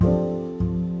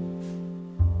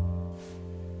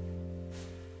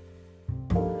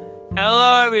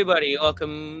Hello, everybody.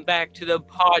 Welcome back to the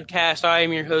podcast. I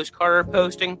am your host, Carter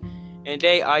Posting, and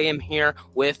today I am here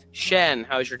with Chen.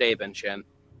 How's your day been, Chen?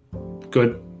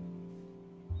 Good.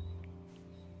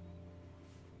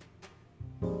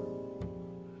 All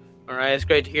right, it's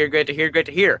great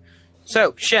to hear.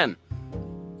 So, Chen,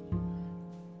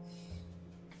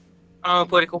 I'm a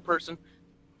political person.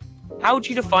 How would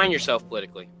you define yourself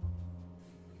politically?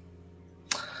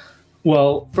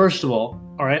 Well, first of all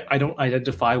right, I don't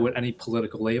identify with any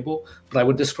political label, but I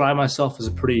would describe myself as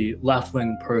a pretty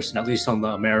left-wing person, at least on the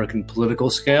American political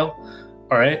scale.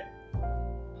 All right.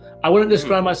 I wouldn't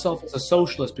describe myself as a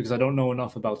socialist because I don't know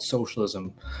enough about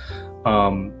socialism.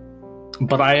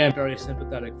 But I am very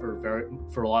sympathetic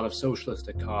for a lot of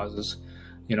socialistic causes,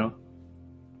 you know.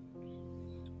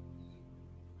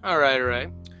 All right.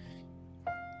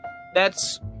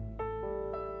 That's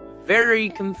very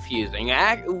confusing.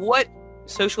 What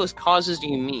socialist causes do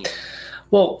you mean?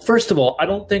 Well, first of all, I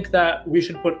don't think that we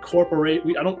should put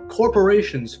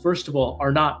corporations, first of all,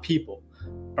 are not people.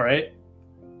 All right?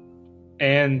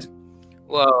 And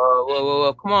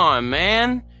Whoa, come on,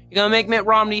 man. You're going to make Mitt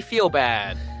Romney feel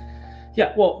bad.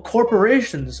 Yeah, well,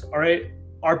 corporations, all right,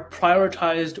 are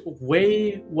prioritized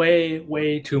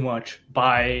way too much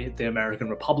by the American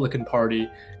Republican Party,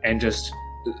 and just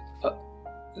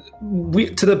we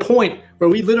to the point where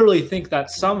we literally think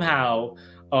that somehow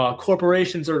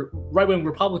corporations or right-wing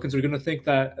Republicans are going to think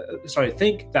that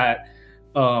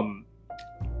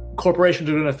corporations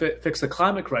are going to fix the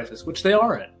climate crisis, which they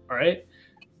aren't. All right,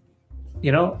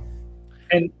 you know,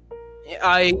 and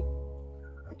I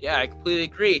completely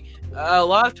agree. A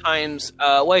lot of times,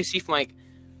 what I see from like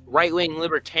right-wing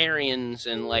libertarians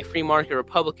and like free market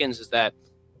Republicans is that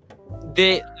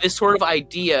this sort of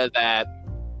idea that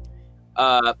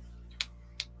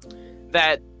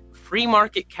that free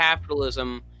market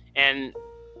capitalism and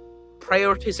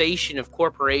prioritization of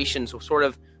corporations will sort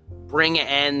of bring an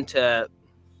end to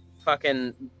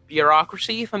fucking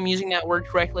bureaucracy, if I'm using that word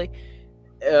correctly,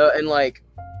 and like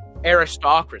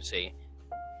aristocracy,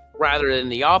 rather than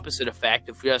the opposite effect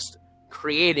of just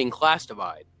creating class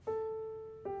divide.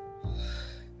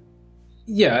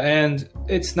 Yeah, and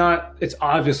it's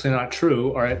obviously not true,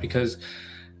 all right, because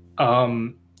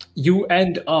you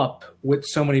end up with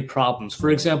so many problems. For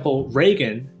example,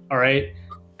 Reagan, all right,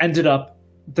 ended up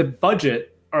the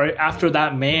budget, all right, after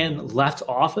that man left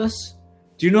office.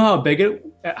 Do you know how big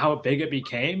it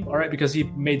became? All right, because he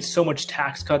made so much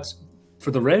tax cuts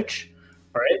for the rich,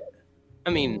 all right?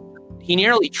 I mean, he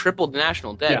nearly tripled the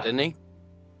national debt, didn't he?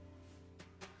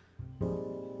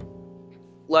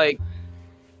 Like,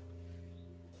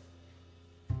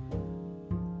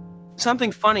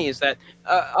 something funny is that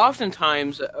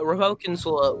oftentimes Republicans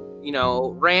will,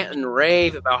 rant and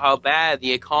rave about how bad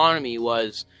the economy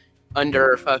was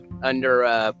under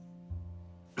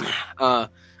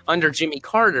Jimmy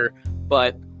Carter,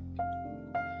 but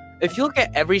if you look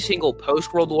at every single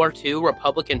post-World War II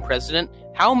Republican president,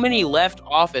 how many left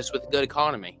office with a good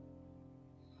economy?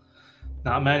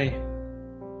 Not many.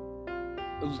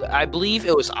 I believe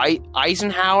it was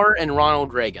Eisenhower and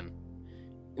Ronald Reagan,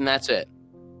 and that's it.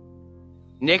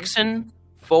 Nixon,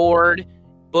 Ford,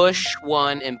 Bush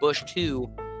 1 and Bush 2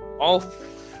 all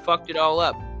fucked it all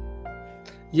up.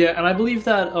 Yeah, and I believe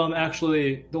that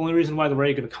actually the only reason why the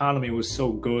Reagan economy was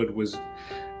so good was,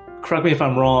 correct me if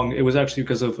I'm wrong, it was actually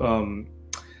because of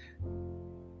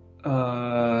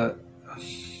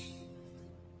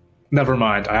never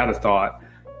mind, I had a thought.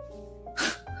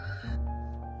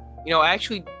 I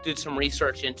actually did some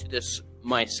research into this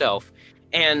myself,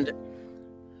 and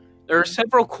there are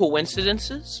several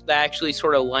coincidences that actually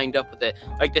sort of lined up with it,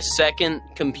 like the second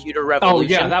computer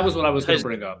revolution. Oh, yeah, that was what I was going to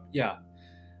bring up, yeah.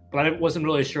 But I wasn't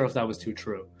really sure if that was too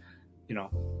true, Yeah,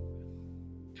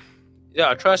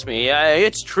 trust me,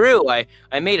 it's true. I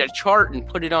made a chart and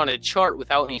put it on a chart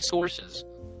without any sources.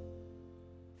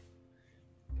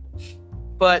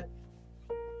 But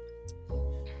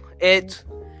it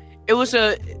was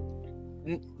the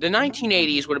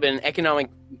 1980s would have been an economic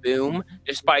boom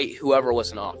despite whoever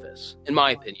was in office, in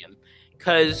my opinion,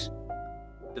 because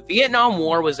the Vietnam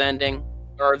War was ending,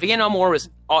 or Vietnam War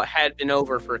had been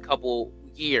over for a couple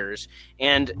years,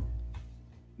 and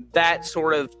that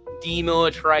sort of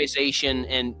demilitarization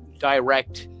and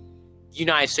direct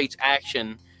United States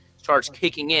action starts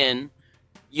kicking in,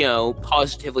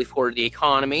 positively for the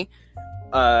economy.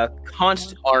 Our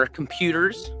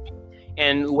computers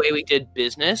and the way we did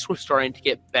business was starting to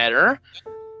get better.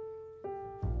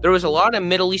 There was a lot of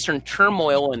Middle Eastern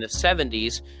turmoil in the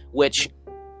 70s, which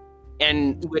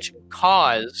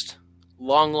caused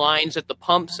long lines at the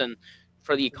pumps and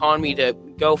for the economy to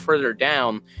go further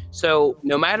down. So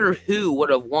no matter who would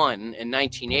have won in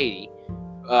 1980,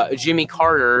 Jimmy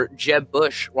Carter, Jeb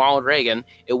Bush, Ronald Reagan,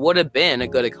 it would have been a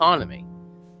good economy.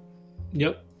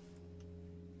 Yep.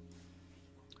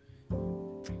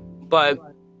 But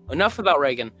enough about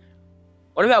Reagan.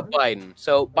 What about Biden?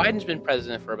 So Biden's been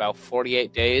president for about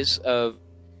 48 days.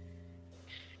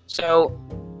 So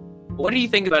what do you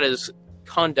think about his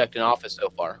conduct in office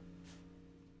so far?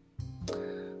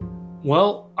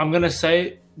 Well, I'm going to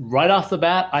say right off the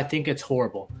bat, I think it's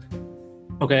horrible.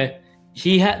 Okay?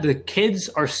 The kids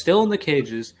are still in the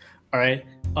cages, all right?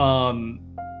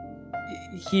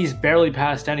 He's barely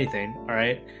passed anything, all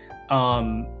right?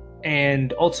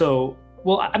 And also,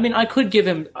 well, I mean, I could give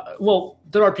him,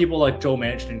 there are people like Joe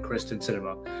Manchin and Kristen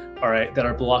Sinema, all right, that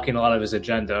are blocking a lot of his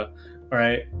agenda, all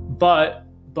right? But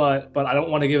I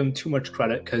don't want to give him too much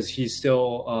credit because he's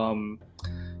still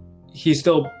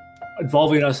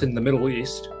involving us in the Middle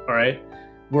East, all right?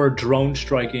 We're drone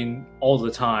striking all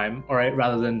the time, all right,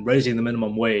 rather than raising the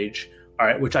minimum wage, all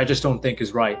right, which I just don't think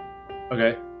is right,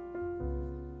 okay?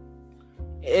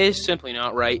 It is simply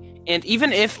not right. And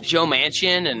even if Joe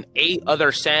Manchin and 8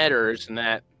 other senators and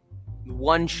that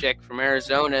one chick from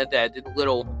Arizona that did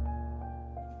little,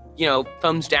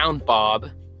 thumbs down Bob.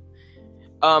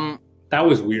 That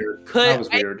was weird.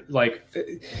 Weird. Like,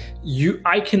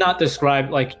 I cannot describe,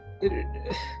 what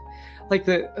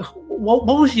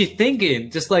was she thinking?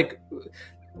 Just like,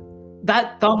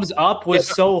 that thumbs up was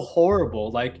so horrible.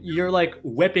 Like, you're like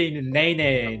whipping and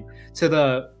nay-naying to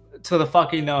the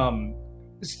fucking,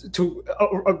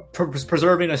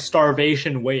 preserving a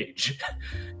starvation wage.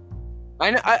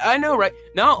 I know, right?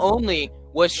 Not only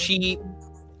was she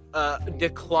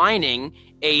declining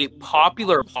a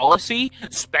popular policy,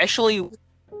 especially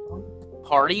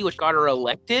party which got her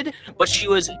elected, but she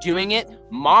was doing it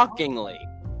mockingly.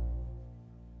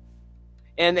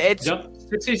 And it's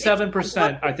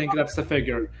 67%. I think that's the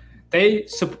figure.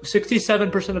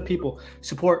 67% of people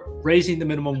support raising the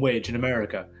minimum wage in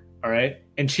America. All right,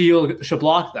 and she'll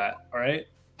block that. All right.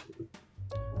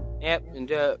 Yep,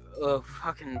 and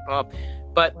fucking Bob.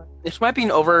 But this might be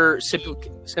an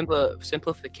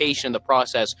simplification of the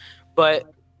process.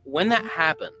 But when that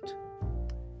happened,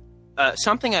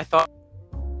 something I thought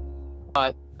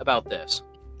about this.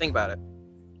 Think about it.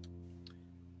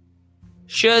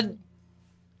 Should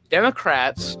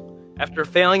Democrats, after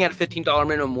failing at a $15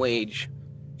 minimum wage,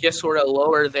 just sort of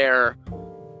lower their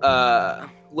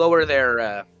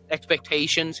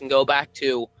expectations and go back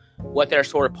to what they're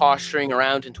sort of posturing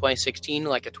around in 2016,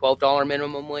 like a $12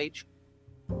 minimum wage?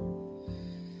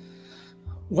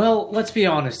 Well, let's be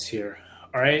honest here,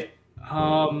 all right?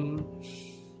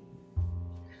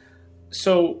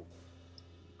 So,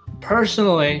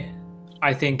 personally,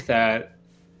 I think that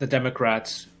the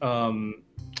Democrats, Joe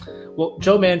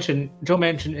Manchin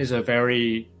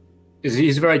is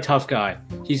he's a very tough guy.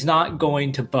 He's not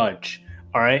going to budge,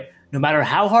 all right? No matter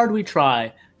how hard we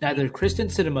try, neither Kristen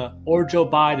Sinema or Joe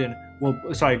Manchin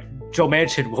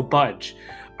will budge.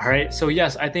 All right. So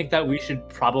yes, I think that we should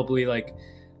probably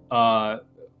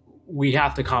we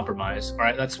have to compromise. All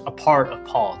right. That's a part of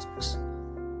politics.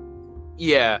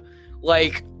 Yeah.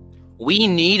 Like, we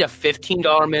need a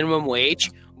 $15 minimum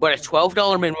wage, but a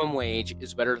 $12 minimum wage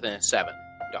is better than a $7.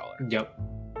 Yep.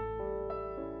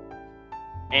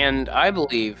 And I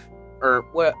believe,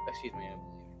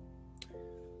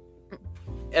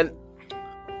 and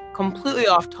completely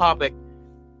off topic,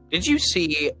 did you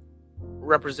see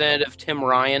Representative Tim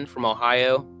Ryan from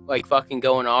Ohio fucking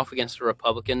going off against the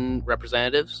Republican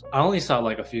representatives? I only saw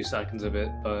a few seconds of it,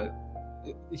 but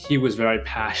he was very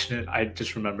passionate. I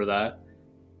just remember that.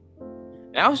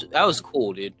 That was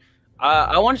cool, dude.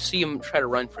 I want to see him try to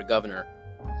run for governor.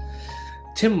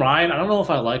 Tim Ryan, I don't know if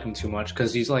I like him too much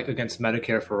because he's against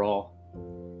Medicare for all.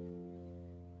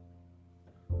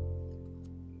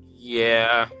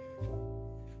 Yeah.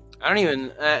 I don't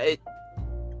even...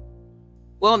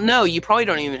 well, no, you probably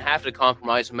don't even have to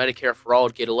compromise on Medicare for all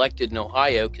to get elected in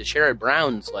Ohio, because Sherrod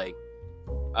Brown's,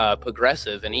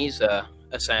 progressive, and he's a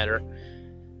senator.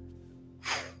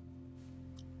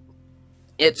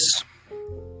 It's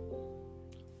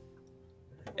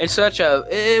such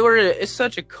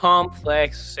a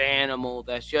complex animal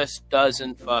that just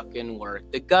doesn't fucking work.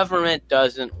 The government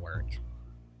doesn't work.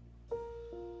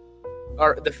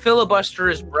 The filibuster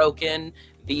is broken.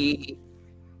 The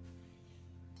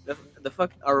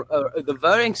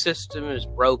voting system is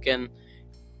broken.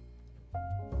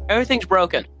 Everything's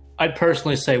broken. I'd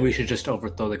personally say we should just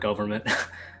overthrow the government.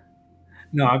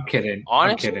 No, I'm kidding.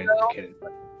 Honestly, I'm kidding.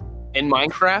 In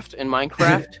Minecraft,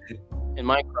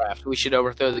 we should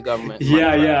overthrow the government.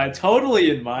 Yeah, totally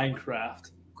in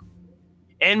Minecraft.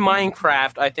 In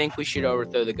Minecraft, I think we should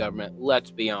overthrow the government. Let's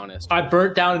be honest. I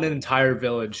burnt down an entire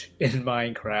village in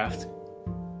Minecraft.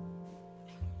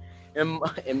 In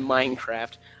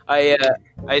Minecraft, I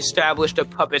established a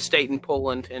puppet state in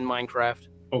Poland in Minecraft.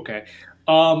 Okay.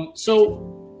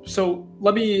 So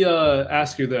let me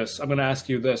ask you this. I'm going to ask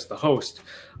you this, the host.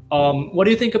 What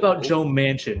do you think about Joe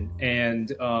Manchin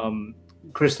and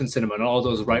Kristen Sinema and all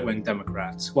those right-wing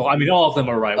Democrats? Well, I mean, all of them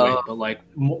are right-wing, but like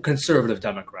conservative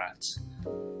Democrats.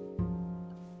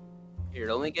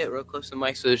 Here, let me get real close to the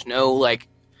mic so there's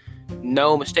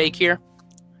no mistake here.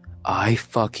 I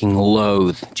fucking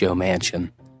loathe Joe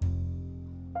Manchin.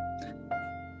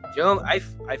 I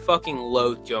fucking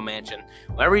loathe Joe Manchin.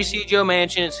 Whenever you see Joe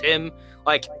Manchin, it's him.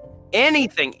 Like,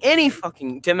 anything, any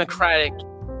fucking Democratic,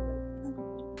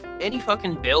 any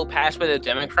fucking bill passed by the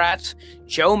Democrats,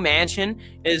 Joe Manchin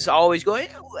is always going,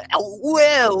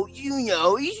 well,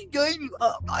 he's going,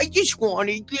 I just want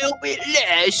a little bit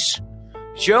less.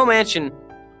 Joe Manchin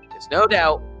is no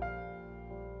doubt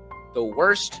the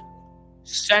worst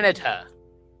senator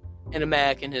in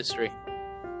American history.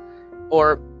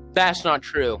 Or that's not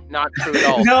true. Not true at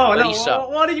all. No.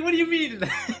 What do you mean?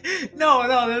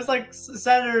 No. There's like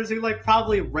senators who like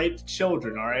probably raped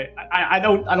children. All right. I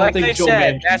don't think Joe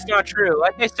Manchin. That's not true.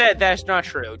 Like I said, that's not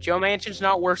true. Joe Manchin's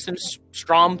not worse than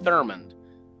Strom Thurmond.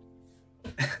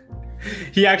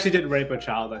 He actually did rape a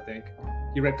child. I think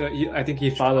he raped. I think he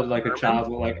fathered like a child.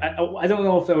 Like I don't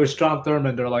know if that was Strom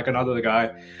Thurmond or like another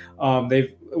guy.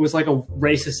 It was like a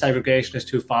racist segregationist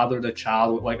who fathered a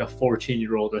child with like a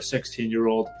 14-year-old or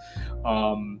 16-year-old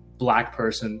black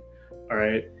person. All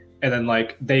right. And then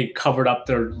like they covered up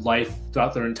their life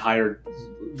throughout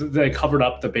they covered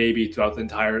up the baby throughout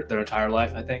their entire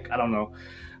life. I think. I don't know.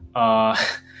 I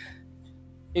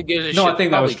think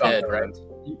that was dead, right?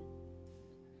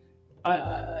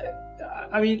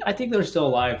 I mean, I think they're still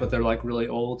alive, but they're like really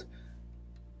old.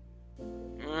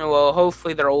 Well,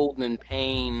 hopefully they're old and in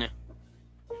pain.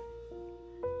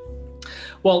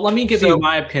 Well, let me give you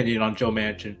my opinion on Joe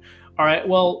Manchin. All right.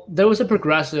 Well, there was a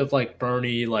progressive like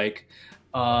Bernie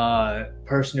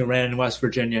person who ran in West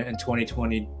Virginia in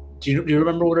 2020. Do you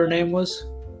remember what her name was?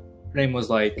 Her name was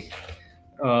like.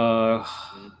 No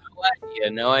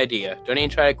idea. Don't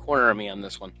even try to corner me on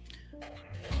this one.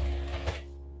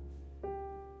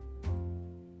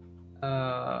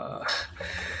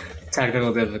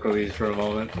 Technical difficulties for a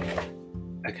moment.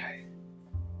 Okay.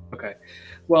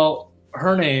 Well,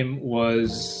 her name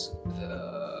was.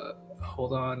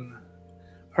 Hold on.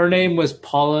 Her name was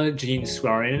Paula Jean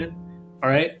Swearinen. All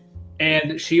right,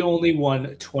 and she only won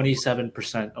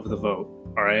 27% of the vote.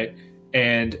 All right,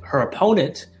 and her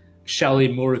opponent, Shelley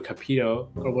Moore Capito,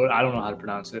 or I don't know how to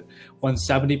pronounce it, won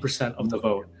 70% of the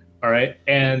vote. All right,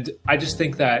 and I just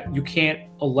think that you can't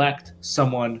elect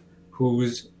someone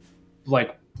who's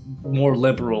like more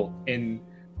liberal in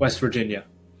West Virginia.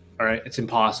 All right, it's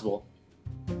impossible.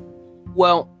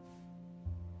 Well,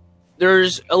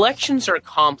 elections are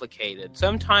complicated.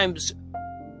 Sometimes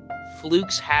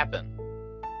flukes happen.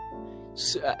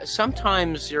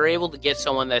 Sometimes you're able to get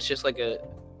someone that's just like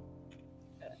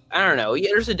I don't know.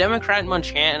 There's a Democrat in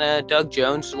Montana, Doug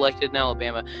Jones was elected in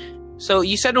Alabama. So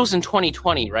you said it was in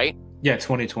 2020, right? Yeah,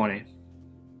 2020.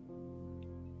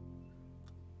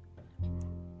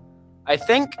 I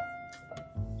think.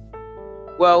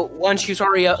 Well, once she was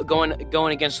already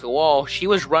going against the wall, she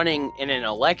was running in an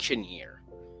election year.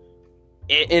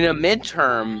 In a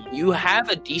midterm, you have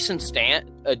a decent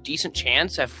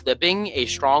chance at flipping a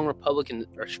strong Republican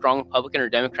or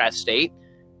Democrat state,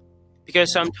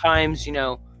 because sometimes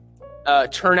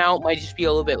turnout might just be a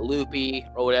little bit loopy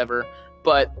or whatever.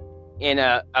 But in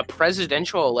a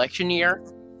presidential election year,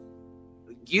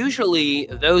 usually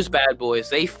those bad boys,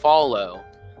 they follow.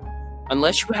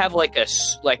 Unless you have like a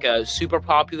super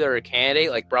popular candidate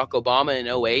like Barack Obama in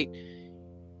 2008,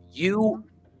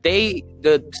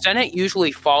 the Senate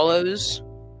usually follows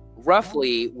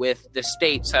roughly with the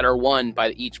states that are won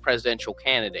by each presidential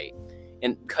candidate,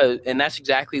 and that's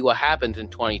exactly what happened in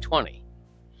 2020.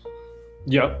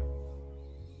 Yep.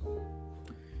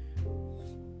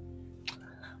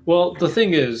 Well, the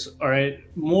thing is, all right,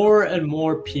 more and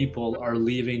more people are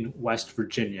leaving West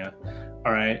Virginia,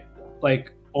 all right,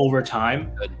 like over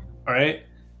time, all right.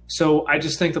 So I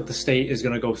just think that the state is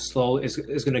going to go slow, is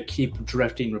going to keep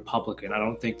drifting Republican. I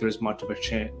don't think there's much of a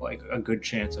chance, like a good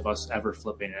chance of us ever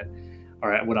flipping it, all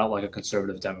right, without like a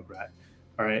conservative Democrat,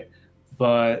 all right.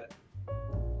 But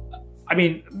I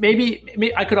mean, maybe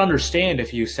I could understand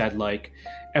if you said like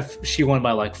if she won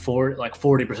by like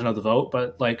 40% of the vote,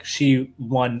 but like she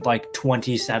won like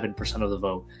 27% of the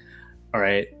vote, all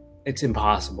right. It's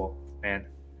impossible, man.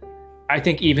 I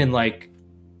think even like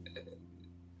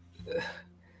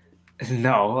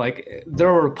No, like there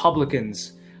are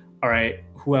Republicans, all right,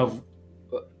 who have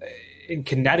in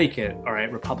Connecticut, all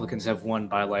right, Republicans have won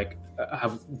by like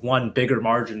have won bigger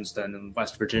margins than in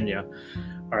West Virginia,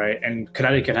 all right, and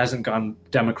Connecticut hasn't gone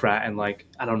Democrat and like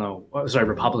I don't know, sorry,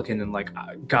 Republican in like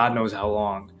God knows how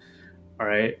long, all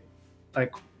right,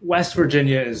 like West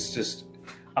Virginia is just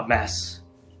a mess,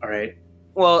 all right.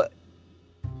 Well,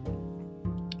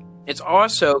 it's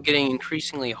also getting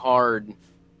increasingly hard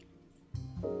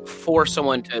for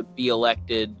someone to be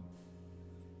elected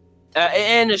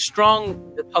in a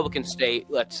strong Republican state.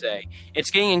 Let's say it's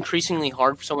getting increasingly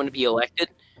hard for someone to be elected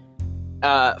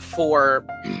for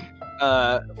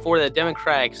the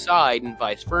Democratic side and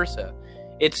vice versa.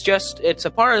 It's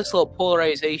a part of this little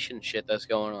polarization shit that's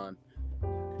going on.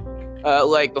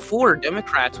 Like before,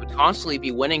 Democrats would constantly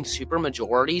be winning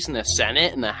supermajorities in the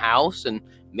Senate and the House, and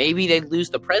maybe they'd lose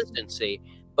the presidency.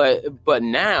 But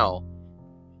now,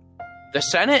 the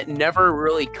Senate never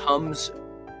really comes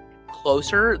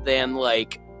closer than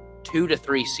like 2 to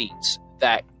 3 seats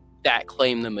that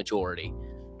claim the majority.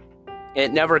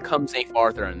 It never comes any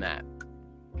farther than that.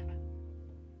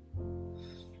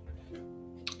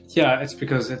 Yeah, it's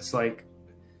because it's like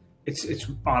it's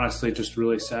honestly just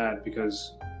really sad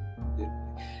because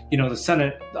the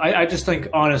Senate. I just think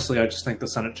honestly, I just think the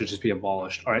Senate should just be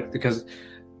abolished. All right, because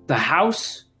the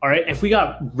House. All right, if we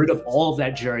got rid of all of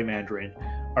that gerrymandering,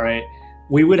 all right,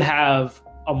 we would have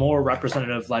a more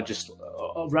representative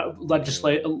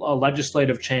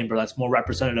legislative chamber that's more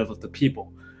representative of the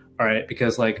people. All right,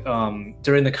 because like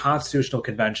during the Constitutional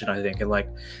Convention, I think, and like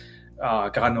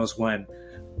God knows when.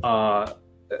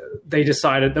 They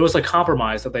decided there was a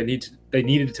compromise that they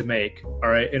needed to make, all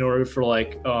right, in order for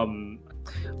like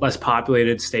less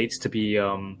populated states to be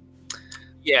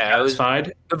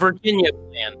satisfied. The Virginia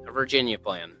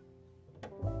plan.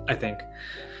 I think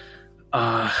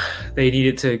they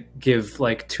needed to give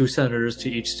like 2 senators to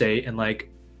each state and like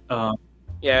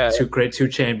two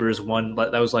chambers, one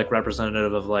that was like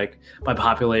representative of like by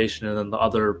population, and then the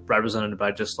other represented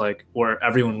by just like where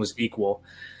everyone was equal.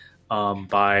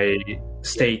 By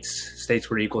states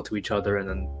were equal to each other, and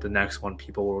then the next one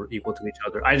people were equal to each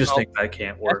other. I just think that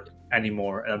can't work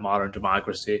anymore in a modern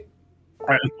democracy.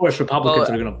 And of course, Republicans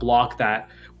are going to block that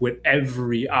with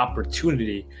every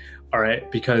opportunity. All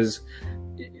right, because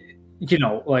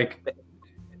like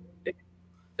they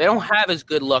don't have as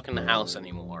good luck in the House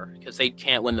anymore because they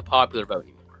can't win the popular vote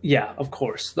anymore. Yeah, of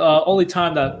course. The only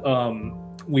time that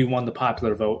we won the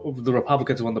popular vote, the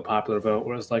Republicans won the popular vote,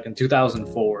 was like in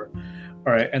 2004. All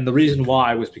right, and the reason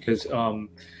why was because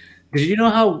did you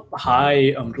know how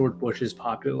high George Bush's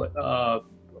popular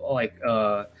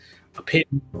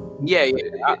opinion? Yeah.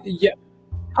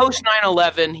 Post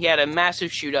 9/11, he had a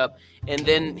massive shoot up, and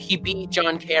then he beat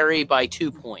John Kerry by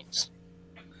 2 points.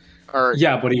 But he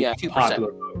 2%.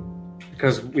 Popular vote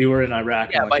because we were in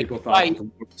Iraq and people thought it was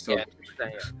so.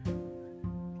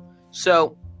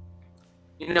 So,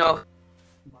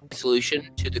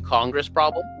 solution to the Congress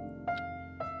problem.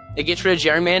 It gets rid of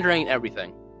gerrymandering and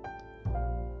everything.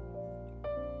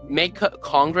 Make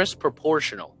Congress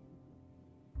proportional.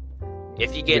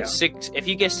 If you get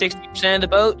 60% of the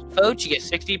votes, you get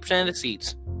 60% of the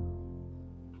seats.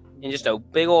 And just a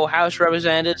big old House of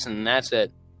Representatives, and that's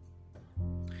it.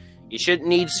 You shouldn't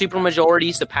need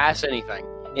supermajorities to pass anything.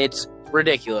 It's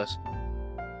ridiculous.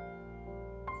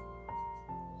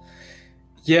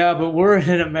 Yeah, but we're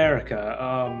in America.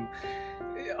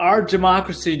 Our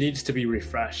democracy needs to be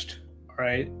refreshed. All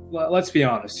right, let's be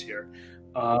honest here.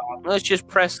 Let's just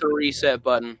press the reset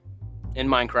button in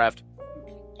Minecraft.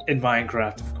 In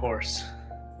Minecraft, of course.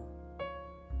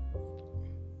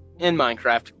 In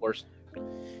Minecraft, of course.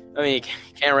 I mean, you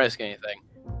can't risk anything.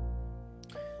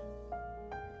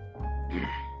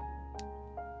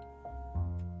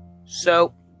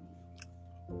 So,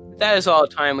 that is all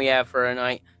the time we have for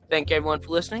tonight. Thank everyone for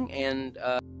listening, and